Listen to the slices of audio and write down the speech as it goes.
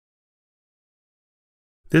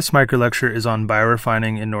This microlecture is on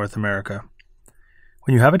biorefining in North America.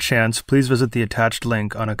 When you have a chance, please visit the attached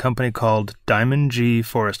link on a company called Diamond G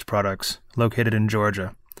Forest Products, located in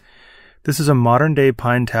Georgia. This is a modern-day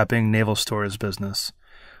pine tapping naval stores business.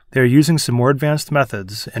 They are using some more advanced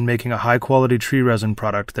methods and making a high-quality tree resin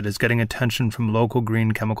product that is getting attention from local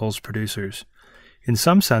green chemicals producers. In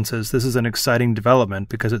some senses, this is an exciting development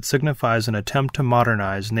because it signifies an attempt to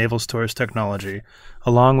modernize naval stores technology,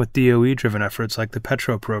 along with DOE-driven efforts like the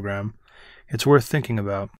Petro program. It's worth thinking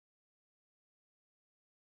about.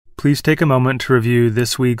 Please take a moment to review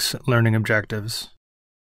this week's learning objectives.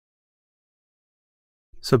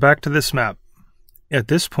 So back to this map. At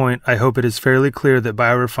this point, I hope it is fairly clear that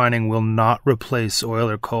biorefining will not replace oil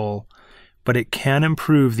or coal, but it can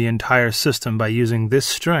improve the entire system by using this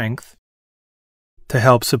strength to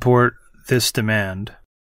help support this demand.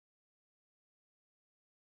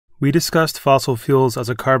 We discussed fossil fuels as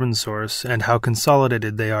a carbon source and how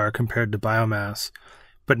consolidated they are compared to biomass,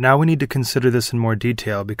 but now we need to consider this in more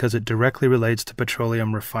detail because it directly relates to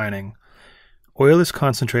petroleum refining. Oil is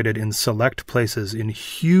concentrated in select places in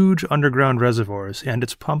huge underground reservoirs, and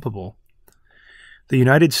it's pumpable. The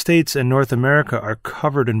United States and North America are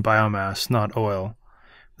covered in biomass, not oil.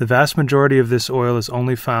 The vast majority of this oil is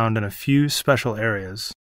only found in a few special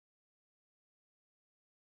areas.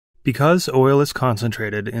 Because oil is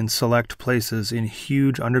concentrated in select places in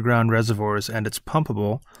huge underground reservoirs and it's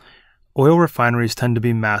pumpable, oil refineries tend to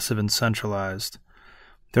be massive and centralized.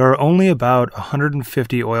 There are only about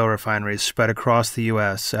 150 oil refineries spread across the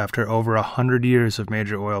U.S. after over 100 years of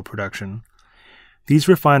major oil production. These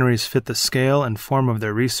refineries fit the scale and form of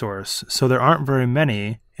their resource, so there aren't very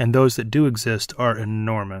many, and those that do exist are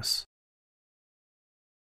enormous.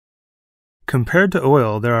 Compared to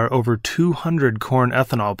oil, there are over 200 corn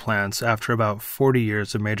ethanol plants after about 40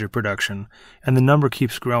 years of major production, and the number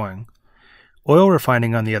keeps growing. Oil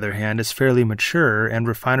refining, on the other hand, is fairly mature, and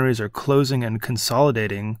refineries are closing and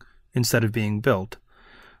consolidating instead of being built.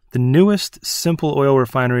 The newest simple oil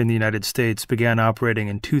refinery in the United States began operating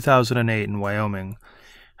in 2008 in Wyoming.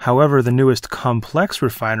 However, the newest complex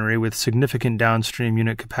refinery with significant downstream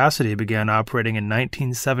unit capacity began operating in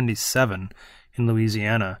 1977 in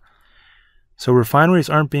Louisiana. So refineries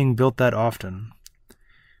aren't being built that often.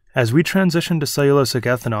 As we transition to cellulosic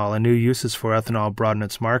ethanol and new uses for ethanol broaden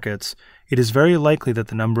its markets, it is very likely that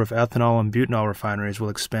the number of ethanol and butanol refineries will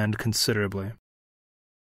expand considerably.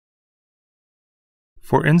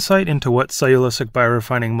 For insight into what cellulosic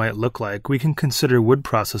biorefining might look like, we can consider wood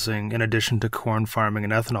processing in addition to corn farming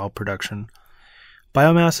and ethanol production.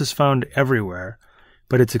 Biomass is found everywhere,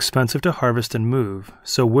 but it's expensive to harvest and move,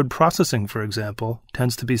 so wood processing, for example,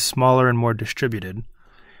 tends to be smaller and more distributed.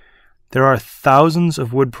 There are thousands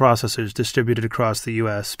of wood processors distributed across the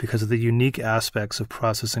U.S. because of the unique aspects of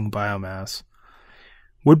processing biomass.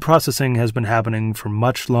 Wood processing has been happening for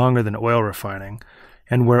much longer than oil refining,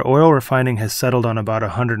 and where oil refining has settled on about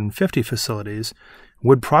 150 facilities,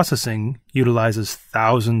 wood processing utilizes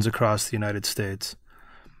thousands across the United States.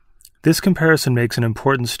 This comparison makes an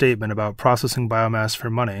important statement about processing biomass for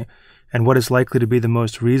money and what is likely to be the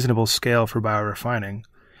most reasonable scale for biorefining.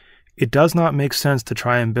 It does not make sense to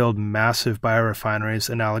try and build massive biorefineries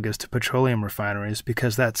analogous to petroleum refineries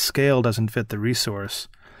because that scale doesn't fit the resource.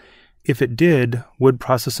 If it did, wood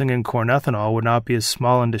processing and corn ethanol would not be as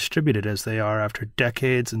small and distributed as they are after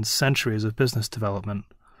decades and centuries of business development.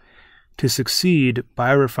 To succeed,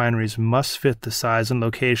 biorefineries must fit the size and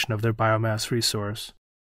location of their biomass resource.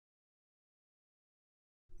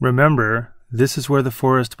 Remember, this is where the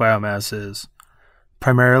forest biomass is,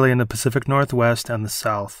 primarily in the Pacific Northwest and the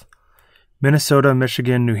South. Minnesota,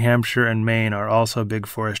 Michigan, New Hampshire, and Maine are also big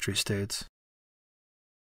forestry states.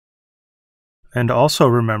 And also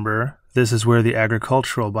remember, this is where the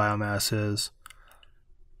agricultural biomass is,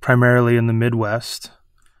 primarily in the Midwest.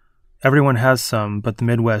 Everyone has some, but the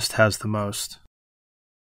Midwest has the most.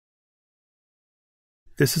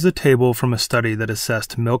 This is a table from a study that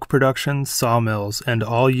assessed milk production, sawmills, and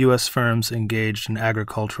all U.S. firms engaged in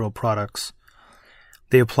agricultural products.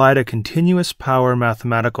 They applied a continuous power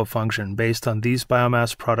mathematical function based on these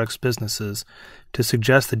biomass products businesses to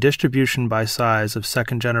suggest the distribution by size of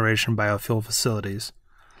second-generation biofuel facilities.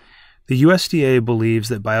 The USDA believes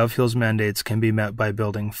that biofuels mandates can be met by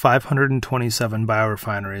building 527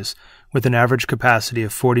 biorefineries with an average capacity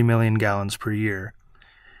of 40 million gallons per year.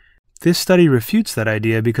 This study refutes that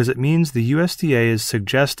idea because it means the USDA is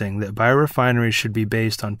suggesting that biorefineries should be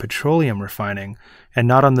based on petroleum refining and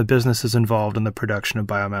not on the businesses involved in the production of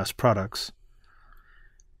biomass products.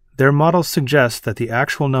 Their models suggest that the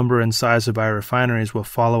actual number and size of biorefineries will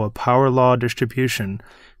follow a power law distribution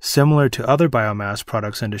similar to other biomass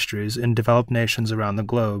products industries in developed nations around the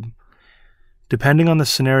globe. Depending on the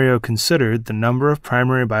scenario considered, the number of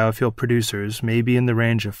primary biofuel producers may be in the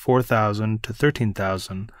range of 4,000 to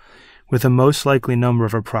 13,000, with a most likely number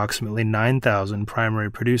of approximately 9,000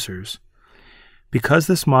 primary producers. Because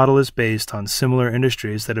this model is based on similar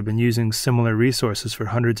industries that have been using similar resources for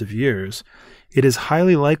hundreds of years, it is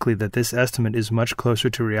highly likely that this estimate is much closer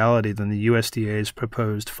to reality than the USDA's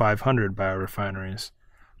proposed 500 biorefineries.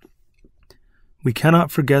 We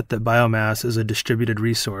cannot forget that biomass is a distributed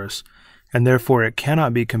resource, and therefore it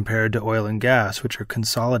cannot be compared to oil and gas, which are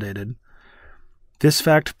consolidated. This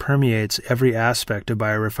fact permeates every aspect of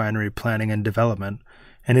biorefinery planning and development,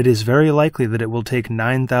 and it is very likely that it will take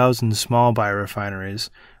 9,000 small biorefineries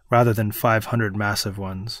rather than 500 massive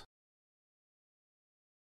ones.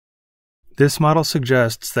 This model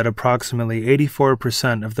suggests that approximately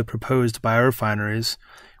 84% of the proposed biorefineries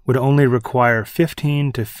would only require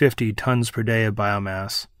 15 to 50 tons per day of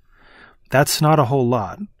biomass. That's not a whole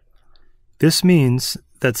lot. This means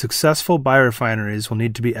that successful biorefineries will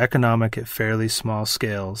need to be economic at fairly small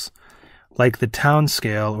scales, like the town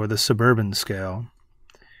scale or the suburban scale.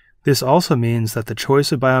 This also means that the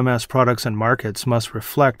choice of biomass products and markets must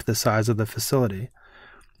reflect the size of the facility.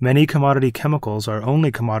 Many commodity chemicals are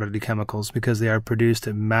only commodity chemicals because they are produced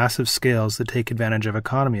at massive scales that take advantage of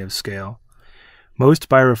economy of scale. Most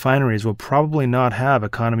biorefineries will probably not have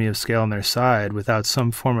economy of scale on their side without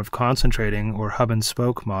some form of concentrating or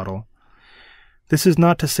hub-and-spoke model. This is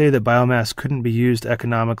not to say that biomass couldn't be used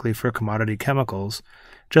economically for commodity chemicals,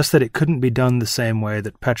 just that it couldn't be done the same way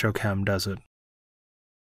that petrochem does it.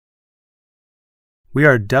 We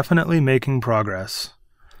are definitely making progress.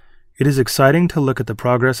 It is exciting to look at the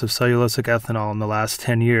progress of cellulosic ethanol in the last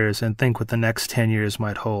 10 years and think what the next 10 years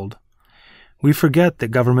might hold. We forget that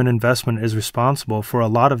government investment is responsible for a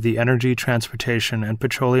lot of the energy, transportation, and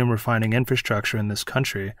petroleum refining infrastructure in this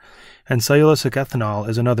country, and cellulosic ethanol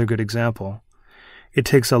is another good example. It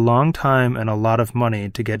takes a long time and a lot of money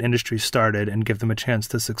to get industry started and give them a chance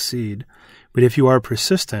to succeed, but if you are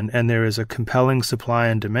persistent and there is a compelling supply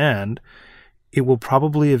and demand, it will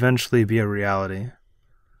probably eventually be a reality.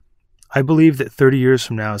 I believe that 30 years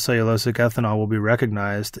from now, cellulosic ethanol will be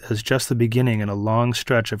recognized as just the beginning in a long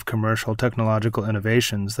stretch of commercial technological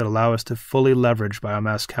innovations that allow us to fully leverage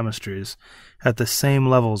biomass chemistries at the same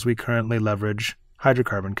levels we currently leverage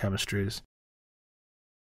hydrocarbon chemistries.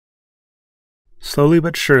 Slowly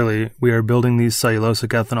but surely, we are building these cellulosic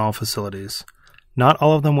ethanol facilities. Not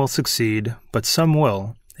all of them will succeed, but some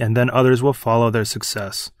will, and then others will follow their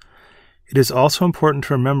success. It is also important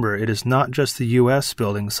to remember it is not just the U.S.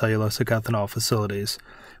 building cellulosic ethanol facilities,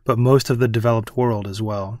 but most of the developed world as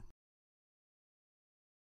well.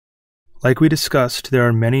 Like we discussed, there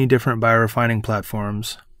are many different biorefining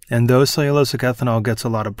platforms, and though cellulosic ethanol gets a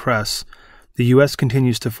lot of press, the U.S.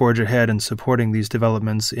 continues to forge ahead in supporting these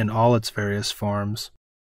developments in all its various forms.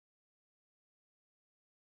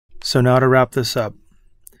 So now to wrap this up.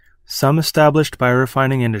 Some established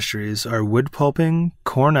biorefining industries are wood pulping,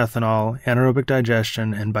 corn ethanol, anaerobic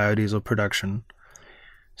digestion, and biodiesel production.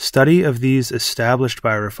 Study of these established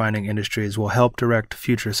biorefining industries will help direct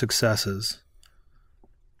future successes.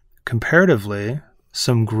 Comparatively,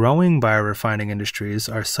 some growing biorefining industries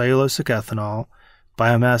are cellulosic ethanol,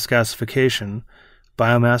 biomass gasification,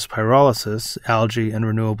 biomass pyrolysis, algae, and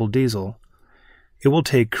renewable diesel. It will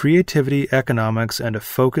take creativity, economics, and a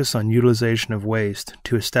focus on utilization of waste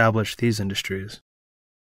to establish these industries.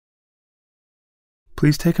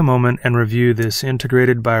 Please take a moment and review this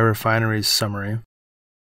Integrated Biorefineries summary.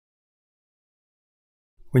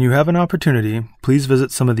 When you have an opportunity, please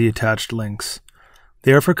visit some of the attached links.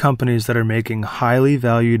 They are for companies that are making highly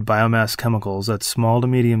valued biomass chemicals at small to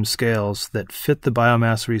medium scales that fit the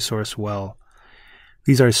biomass resource well.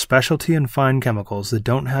 These are specialty and fine chemicals that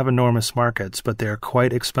don't have enormous markets, but they are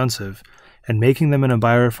quite expensive, and making them in a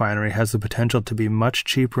biorefinery has the potential to be much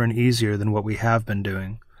cheaper and easier than what we have been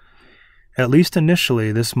doing. At least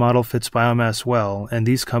initially, this model fits biomass well, and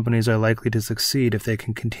these companies are likely to succeed if they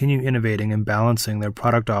can continue innovating and balancing their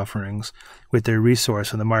product offerings with their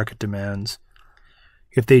resource and the market demands.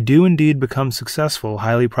 If they do indeed become successful,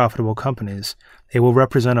 highly profitable companies, they will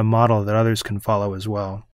represent a model that others can follow as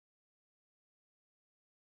well.